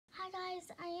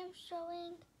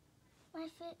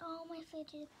all my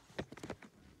fidgets.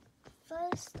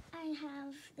 First, I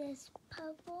have this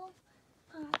purple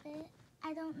puppet.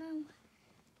 I don't know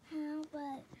how,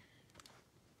 but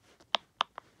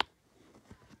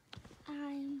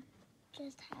I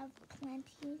just have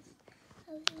plenty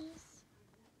of these.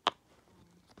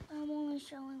 I'm only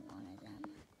showing one of them.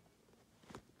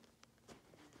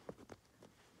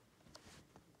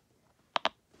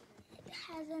 It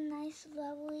has a nice,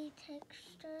 lovely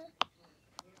texture.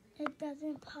 It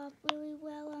doesn't pop really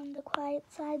well on the quiet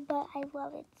side, but I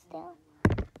love it still.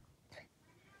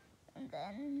 And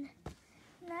then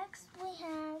next we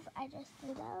have, I just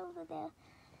threw that over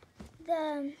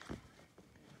there,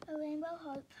 a rainbow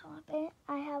heart puppet.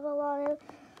 I have a lot of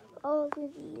all of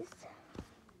these.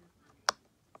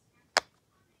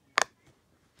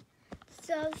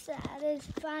 So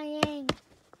satisfying.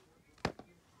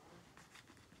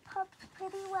 Pops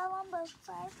pretty well on both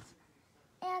sides.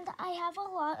 And I have a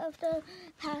lot of the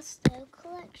pastel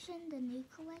collection, the new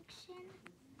collection.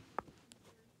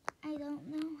 I don't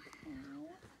know how,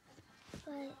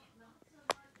 but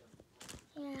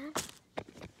yeah.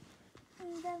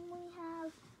 And then we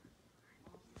have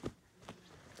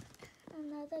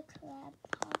another crab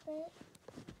puppet.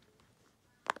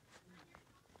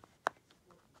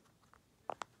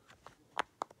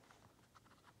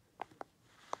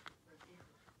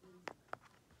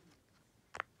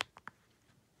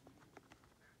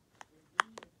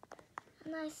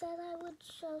 And I said I would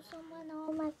show someone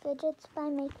all my fidgets by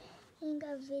making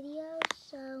a video,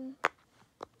 so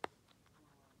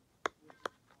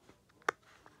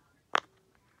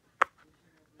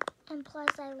and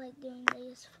plus I like doing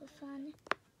these for fun.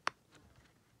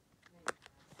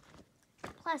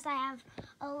 Plus I have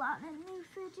a lot of new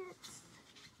fidgets.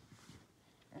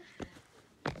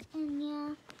 And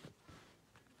yeah.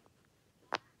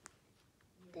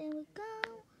 There we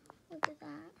go. Look at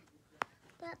that.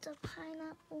 That's a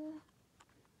pineapple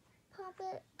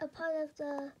puppet, a part of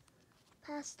the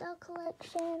pastel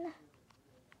collection.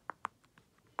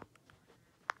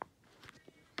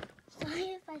 Sorry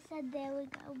if I said there we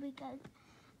go, because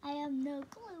I have no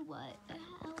clue what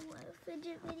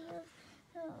fidget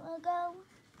videos ago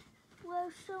were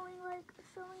showing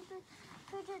the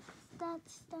fidgets.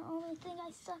 That's the only thing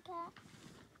I suck at.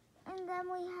 And then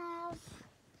we have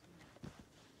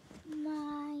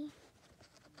my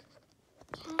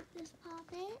cactus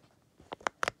puppet.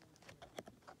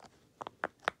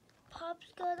 Pops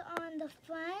good on the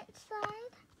front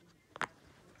side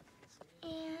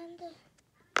and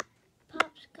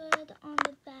pops good on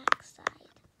the back side.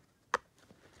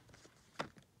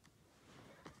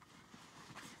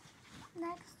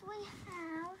 Next we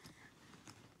have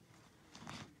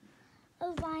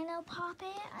a vinyl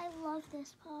puppet. I love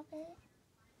this puppet.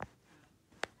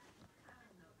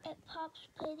 It pops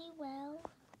pretty well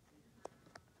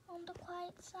on the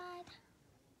quiet side,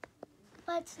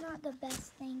 but it's not the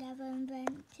best thing ever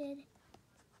invented.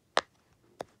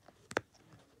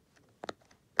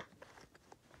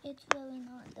 It's really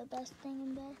not the best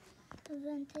thing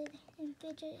invented in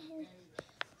fidget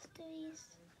histories.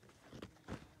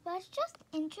 But it's just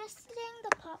interesting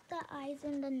to pop the eyes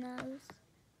and the nose.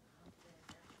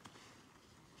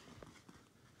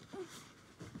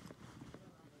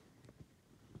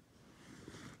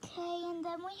 Okay, and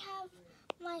then we have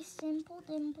my simple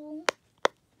dimple.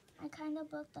 I kind of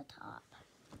broke the top,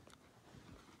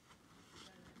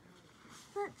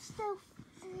 but still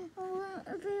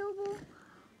available.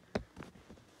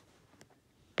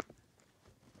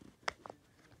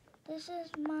 This is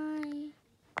my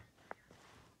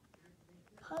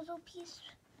puzzle piece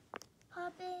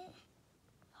puppet.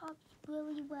 Pops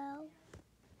really well.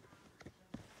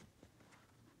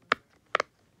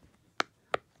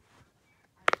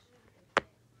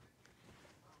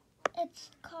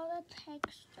 It's called a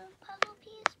texture puzzle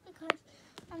piece because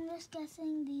I'm just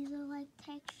guessing these are like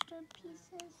texture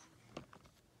pieces.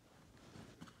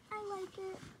 I like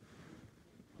it.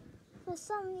 For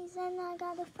some reason, I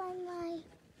gotta find my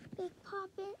big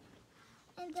puppet.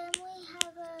 And then we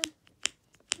have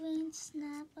a green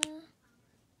snapper.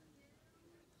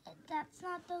 That's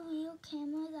not the real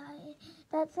camera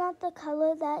that's not the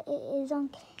color that it is on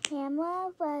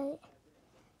camera, but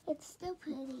it's still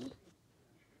pretty.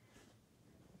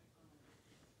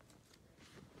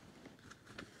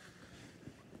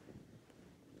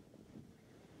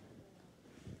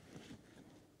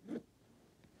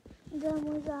 Then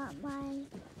we got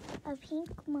a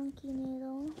pink monkey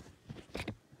noodle.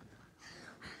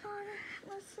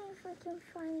 Let's see if I can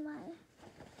find my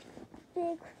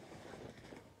big.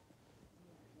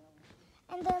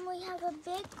 And then we have a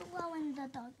big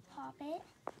glow-in-the-dark puppet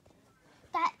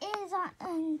that is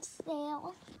on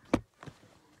sale.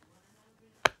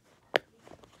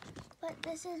 But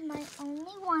this is my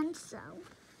only one, so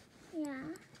yeah.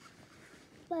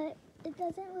 But it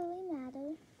doesn't really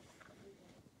matter.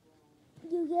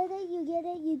 You get it, you get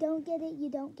it. You don't get it, you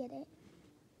don't get it.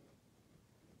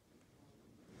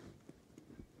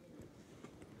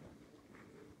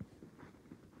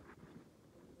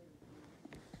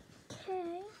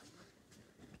 Okay.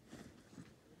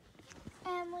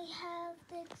 And we have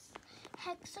this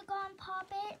hexagon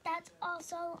poppet that's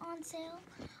also on sale.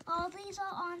 All these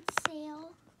are on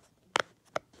sale.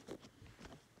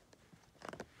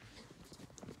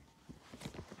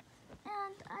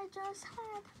 And I just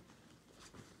had,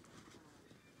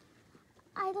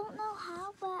 I don't know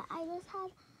how, but I just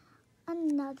had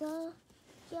another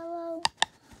yellow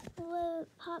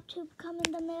pop tube come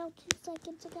in the mail 2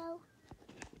 seconds ago.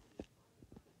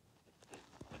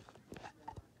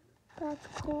 That's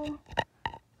cool.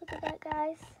 Look at that,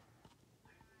 guys.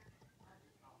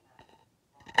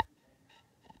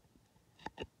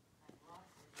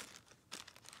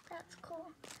 That's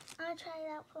cool. I'll try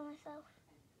it out for myself.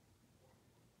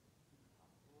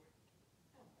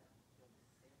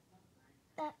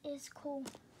 That is cool.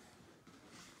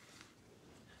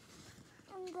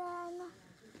 And then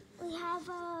we have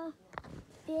a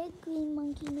big green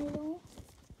monkey noodle.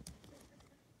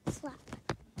 Slap,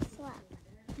 slap,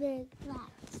 big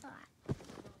black slap.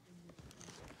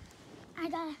 I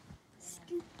gotta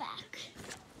scoot back.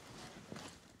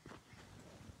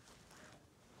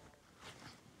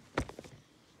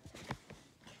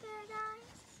 Okay,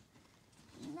 guys.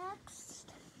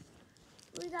 Next,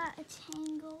 we got a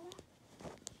tangle.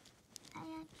 I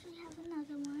actually have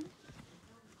another one.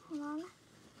 Hold on.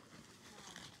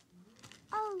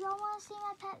 Oh, y'all want to see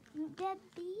my pet dead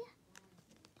bee?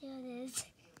 There it is.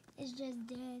 It's just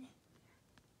dead.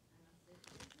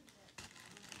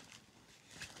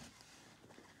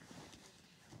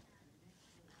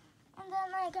 And then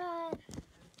I got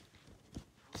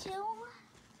two.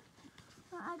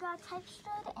 I got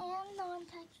textured and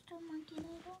non-textured monkey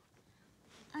noodle.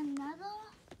 Another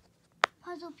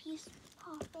puzzle piece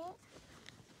poppet.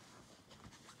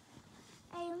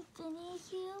 An infinity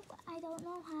cube. I don't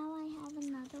know how I have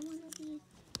another one of these.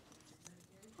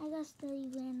 I guess they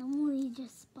randomly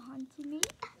just spawned to me.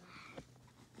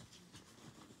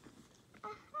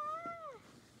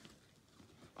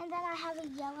 And then I have a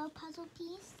yellow puzzle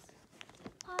piece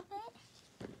poppet.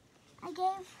 I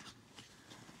gave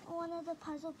one of the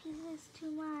puzzle pieces to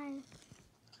my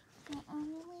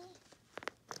Emily.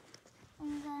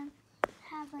 And then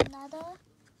have another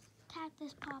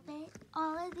cactus poppet.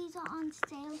 All of these are on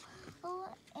sale. Oh,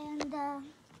 and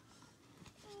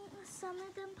some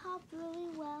of them pop really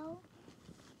well.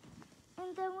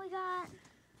 And then we got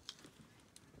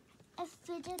a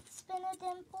fidget spinner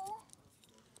dimple.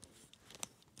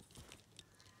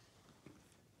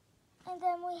 And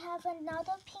then we have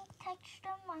another pink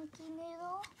texture monkey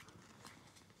noodle.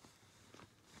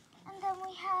 And then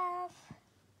we have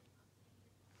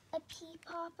a pea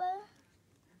popper.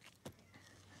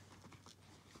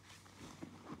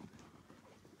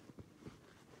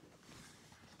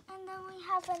 And then we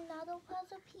have another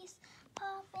puzzle piece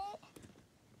poppet.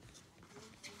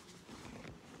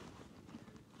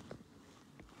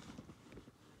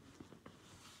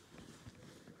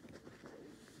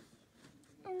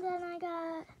 And then I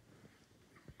got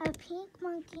a pink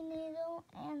monkey noodle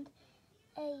and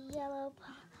a yellow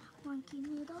monkey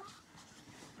noodle.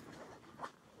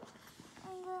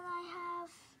 And then I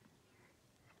have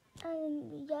a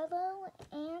yellow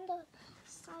and a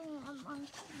cyan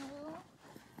monkey noodle.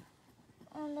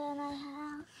 And then I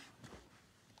have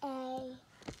a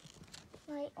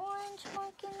light orange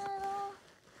monkey noodle.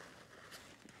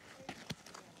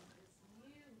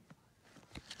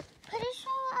 Pretty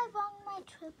sure I brought my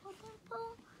triple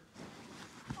dimple.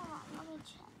 Hold on, let me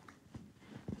check.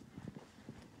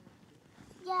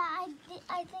 Yeah,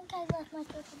 I think I left my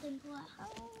triple dimple at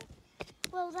home.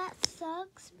 Well, that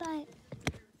sucks, but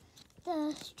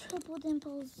the triple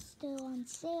dimple is still on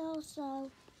sale,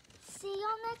 so see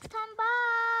y'all next time.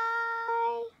 Bye!